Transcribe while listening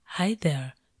Hi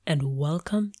there, and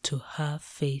welcome to Her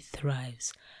Faith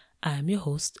Thrives. I am your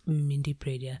host, Mindy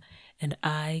Pradia, and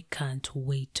I can't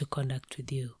wait to connect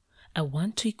with you. I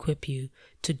want to equip you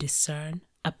to discern,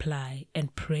 apply,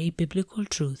 and pray biblical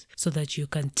truth so that you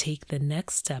can take the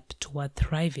next step toward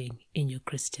thriving in your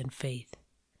Christian faith.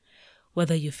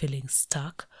 Whether you're feeling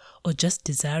stuck or just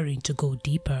desiring to go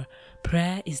deeper,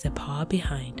 prayer is the power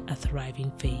behind a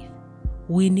thriving faith.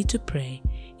 We need to pray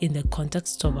in the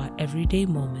context of our everyday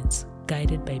moments,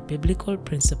 guided by biblical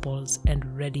principles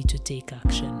and ready to take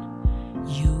action.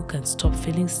 You can stop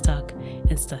feeling stuck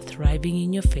and start thriving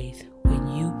in your faith when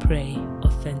you pray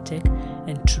authentic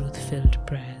and truth-filled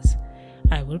prayers.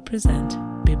 I will present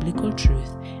biblical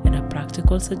truth and a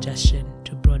practical suggestion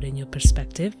to broaden your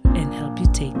perspective and help you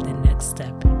take the next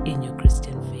step in your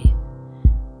Christian faith.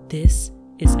 This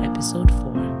is episode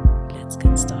 4. Let's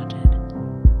get started.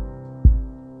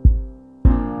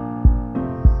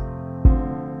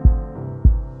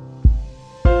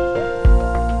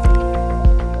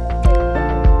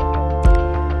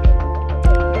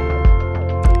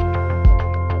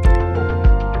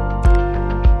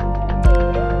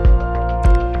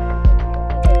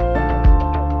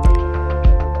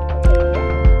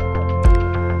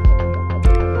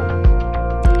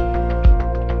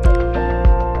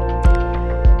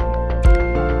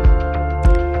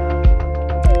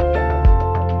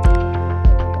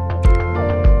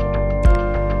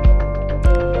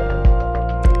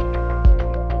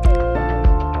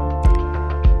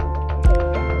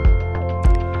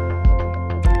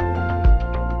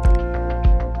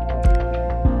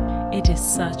 It is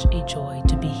such a joy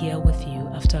to be here with you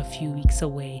after a few weeks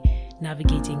away,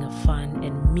 navigating a fun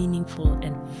and meaningful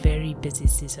and very busy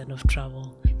season of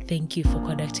travel. Thank you for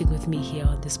connecting with me here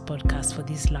on this podcast for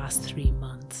these last 3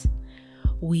 months.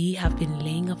 We have been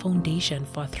laying a foundation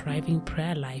for a thriving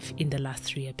prayer life in the last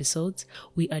 3 episodes.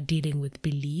 We are dealing with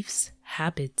beliefs,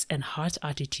 habits, and heart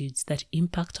attitudes that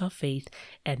impact our faith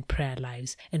and prayer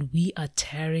lives, and we are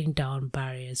tearing down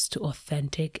barriers to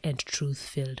authentic and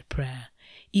truth-filled prayer.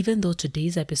 Even though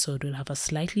today's episode will have a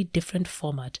slightly different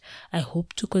format, I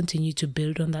hope to continue to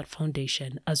build on that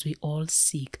foundation as we all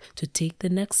seek to take the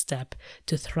next step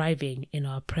to thriving in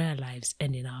our prayer lives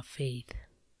and in our faith.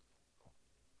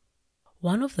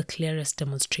 One of the clearest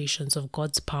demonstrations of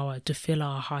God's power to fill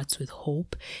our hearts with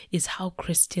hope is how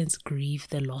Christians grieve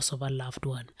the loss of a loved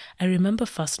one. I remember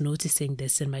first noticing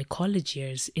this in my college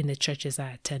years in the churches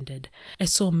I attended. I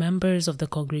saw members of the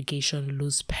congregation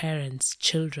lose parents,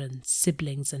 children,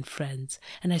 siblings, and friends,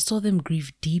 and I saw them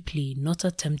grieve deeply, not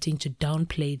attempting to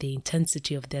downplay the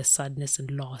intensity of their sadness and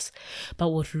loss. But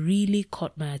what really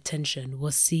caught my attention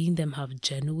was seeing them have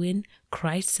genuine,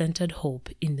 Christ-centered hope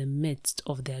in the midst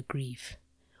of their grief.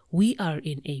 We are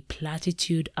in a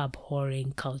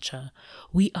platitude-abhorring culture.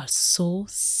 We are so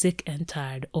sick and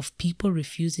tired of people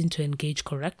refusing to engage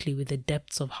correctly with the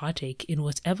depths of heartache in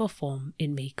whatever form it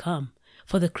may come.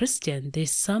 For the Christian,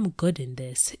 there's some good in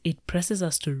this. It presses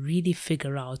us to really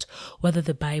figure out whether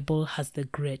the Bible has the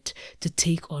grit to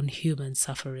take on human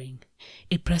suffering.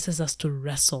 It presses us to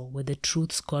wrestle with the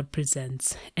truths God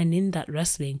presents, and in that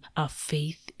wrestling, our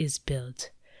faith is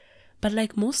built. But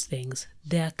like most things,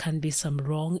 there can be some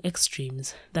wrong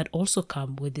extremes that also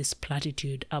come with this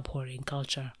platitude-abhorring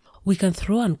culture. We can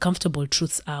throw uncomfortable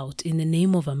truths out in the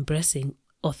name of embracing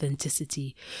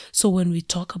authenticity. So when we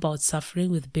talk about suffering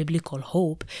with biblical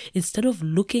hope, instead of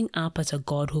looking up at a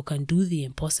God who can do the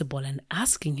impossible and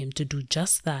asking him to do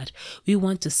just that, we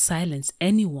want to silence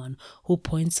anyone who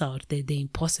points out that the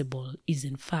impossible is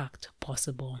in fact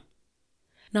possible.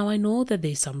 Now, I know that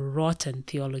there's some rotten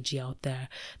theology out there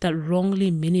that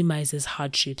wrongly minimizes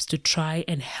hardships to try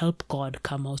and help God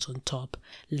come out on top.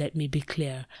 Let me be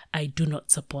clear, I do not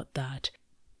support that.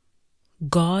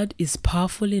 God is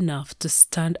powerful enough to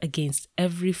stand against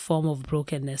every form of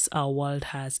brokenness our world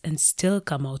has and still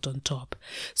come out on top.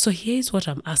 So here's what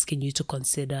I'm asking you to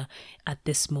consider at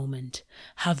this moment.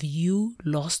 Have you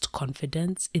lost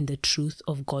confidence in the truth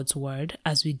of God's word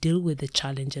as we deal with the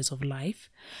challenges of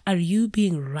life? Are you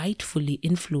being rightfully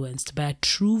influenced by a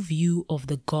true view of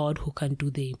the God who can do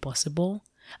the impossible?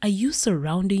 Are you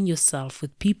surrounding yourself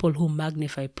with people who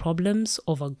magnify problems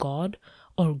over God,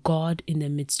 or God in the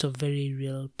midst of very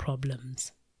real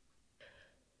problems?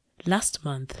 Last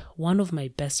month, one of my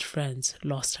best friends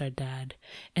lost her dad,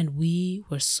 and we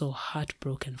were so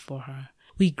heartbroken for her.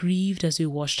 We grieved as we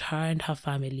watched her and her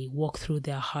family walk through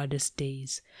their hardest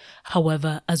days.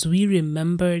 However, as we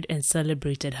remembered and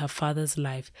celebrated her father's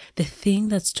life, the thing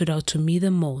that stood out to me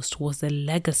the most was the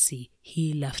legacy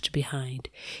he left behind.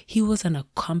 He was an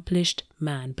accomplished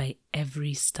man by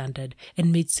every standard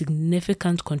and made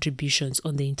significant contributions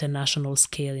on the international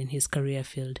scale in his career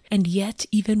field. And yet,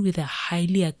 even with a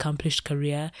highly accomplished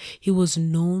career, he was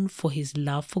known for his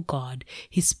love for God,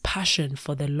 his passion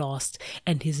for the lost,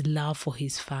 and his love for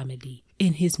his family.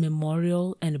 In his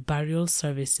memorial and burial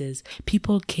services,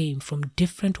 people came from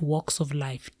different walks of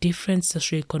life, different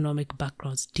socioeconomic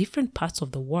backgrounds, different parts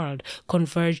of the world,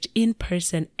 converged in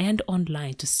person and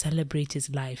online to celebrate his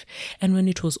life. And when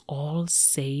it was all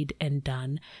said and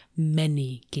done,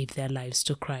 many gave their lives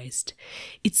to Christ.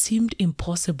 It seemed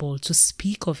impossible to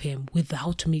speak of him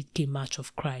without making much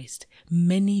of Christ.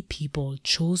 Many people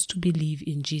chose to believe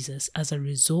in Jesus as a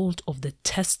result of the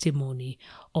testimony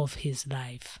of his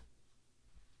life.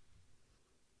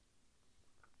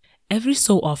 Every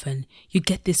so often, you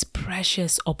get this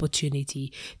precious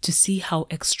opportunity to see how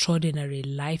extraordinary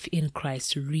life in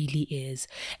Christ really is.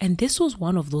 And this was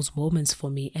one of those moments for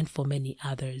me and for many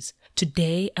others.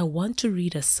 Today, I want to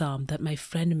read a psalm that my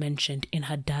friend mentioned in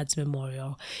her dad's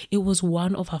memorial. It was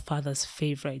one of her father's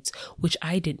favorites, which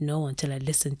I didn't know until I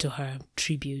listened to her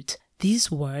tribute. These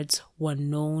words were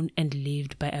known and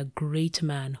lived by a great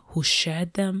man who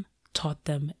shared them, taught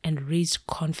them, and raised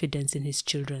confidence in his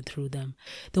children through them.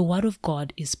 The Word of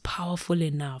God is powerful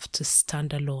enough to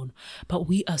stand alone, but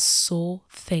we are so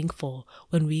thankful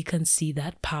when we can see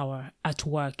that power at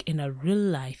work in our real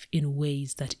life in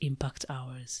ways that impact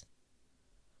ours.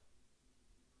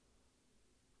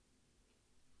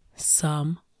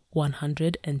 Psalm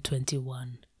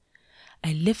 121.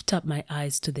 I lift up my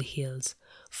eyes to the hills.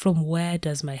 From where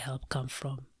does my help come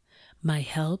from? My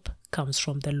help comes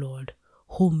from the Lord,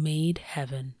 who made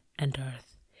heaven and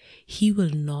earth. He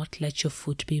will not let your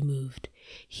foot be moved.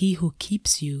 He who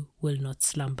keeps you will not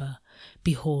slumber.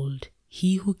 Behold,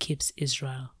 he who keeps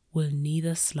Israel will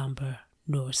neither slumber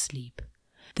nor sleep.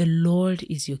 The Lord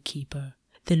is your keeper.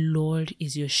 The Lord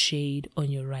is your shade on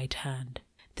your right hand.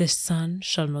 The sun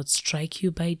shall not strike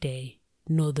you by day,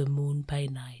 nor the moon by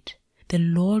night. The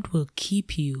Lord will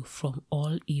keep you from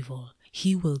all evil.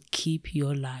 He will keep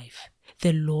your life.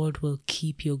 The Lord will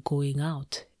keep your going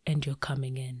out and your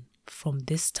coming in from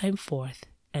this time forth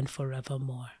and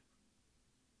forevermore.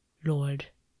 Lord,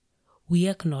 we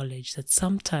acknowledge that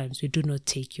sometimes we do not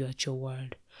take you at your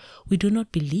word. We do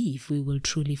not believe we will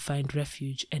truly find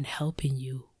refuge and help in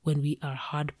you when we are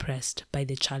hard-pressed by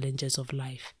the challenges of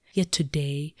life. Yet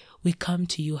today, we come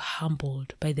to you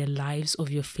humbled by the lives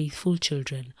of your faithful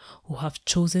children who have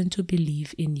chosen to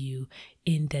believe in you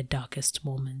in their darkest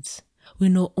moments. We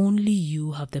know only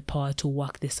you have the power to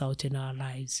work this out in our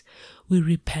lives. We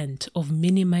repent of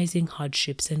minimizing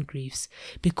hardships and griefs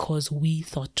because we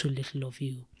thought too little of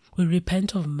you. We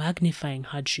repent of magnifying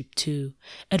hardship too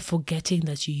and forgetting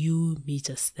that you meet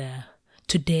us there.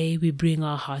 Today we bring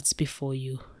our hearts before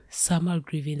you. Some are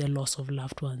grieving the loss of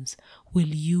loved ones. Will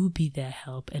you be their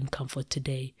help and comfort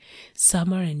today?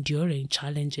 Some are enduring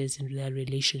challenges in their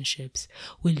relationships.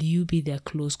 Will you be their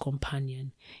close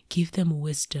companion? Give them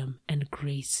wisdom and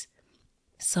grace.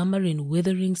 Some are in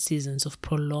withering seasons of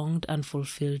prolonged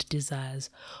unfulfilled desires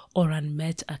or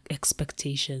unmet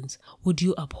expectations. Would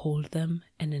you uphold them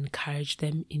and encourage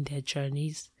them in their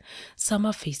journeys? Some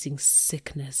are facing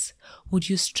sickness. Would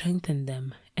you strengthen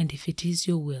them, and if it is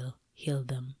your will, heal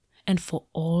them? And for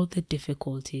all the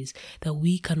difficulties that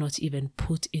we cannot even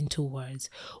put into words,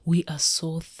 we are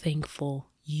so thankful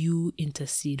you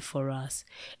intercede for us,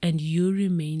 and you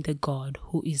remain the God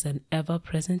who is an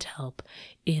ever-present help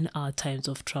in our times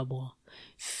of trouble.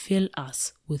 Fill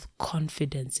us with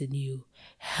confidence in you.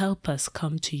 Help us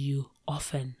come to you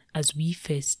often as we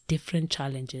face different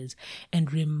challenges,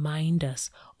 and remind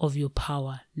us of your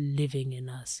power living in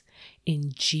us.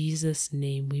 In Jesus'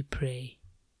 name we pray.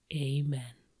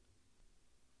 Amen.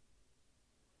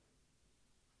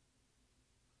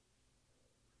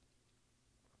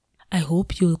 I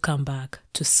hope you'll come back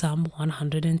to Psalm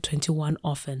 121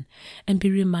 often and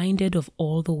be reminded of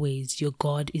all the ways your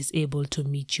God is able to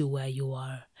meet you where you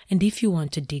are. And if you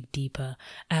want to dig deeper,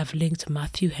 I have linked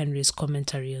Matthew Henry's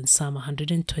commentary on Psalm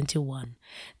 121.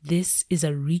 This is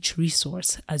a rich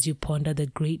resource as you ponder the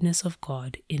greatness of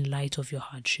God in light of your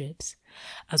hardships.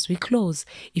 As we close,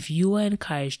 if you are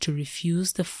encouraged to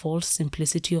refuse the false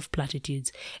simplicity of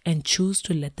platitudes and choose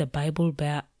to let the Bible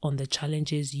bear on the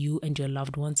challenges you and your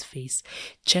loved ones face,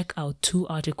 check out 2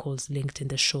 articles linked in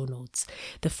the show notes.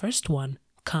 The first one,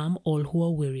 Come All Who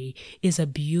Are Weary, is a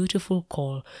beautiful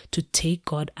call to take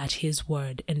God at His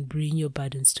word and bring your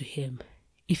burdens to Him.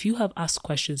 If you have asked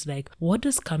questions like, what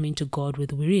does coming to God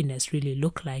with weariness really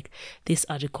look like? This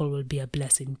article will be a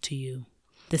blessing to you.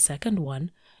 The second one,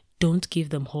 Don't Give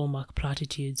Them Hallmark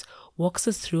Platitudes, walks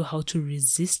us through how to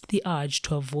resist the urge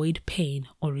to avoid pain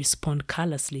or respond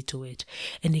callously to it,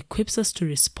 and equips us to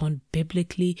respond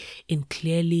biblically in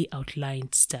clearly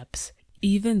outlined steps.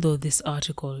 Even though this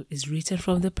article is written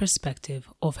from the perspective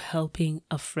of helping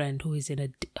a friend who is in a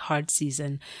hard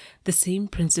season, the same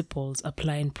principles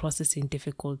apply in processing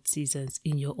difficult seasons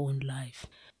in your own life.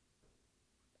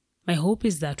 My hope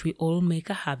is that we all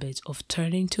make a habit of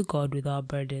turning to God with our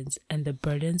burdens and the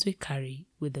burdens we carry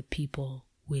with the people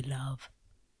we love.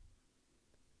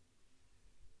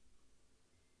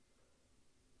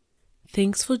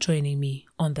 Thanks for joining me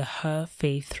on the Her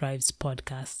Faith Thrives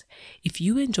podcast. If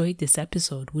you enjoyed this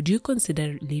episode, would you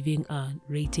consider leaving a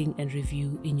rating and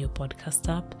review in your podcast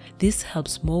app? This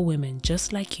helps more women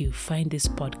just like you find this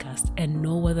podcast and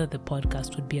know whether the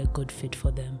podcast would be a good fit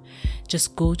for them.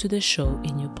 Just go to the show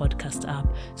in your podcast app,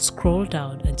 scroll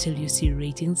down until you see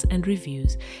ratings and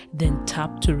reviews, then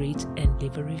tap to rate and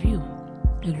leave a review.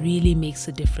 It really makes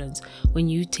a difference when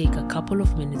you take a couple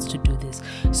of minutes to do this.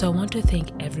 So I want to thank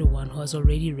everyone who has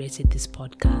already rated this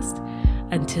podcast.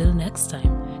 Until next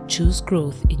time, choose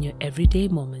growth in your everyday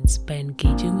moments by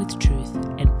engaging with truth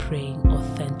and praying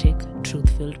authentic,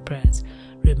 truth-filled prayers.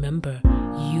 Remember,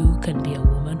 you can be a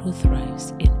woman who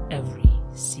thrives in every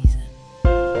season.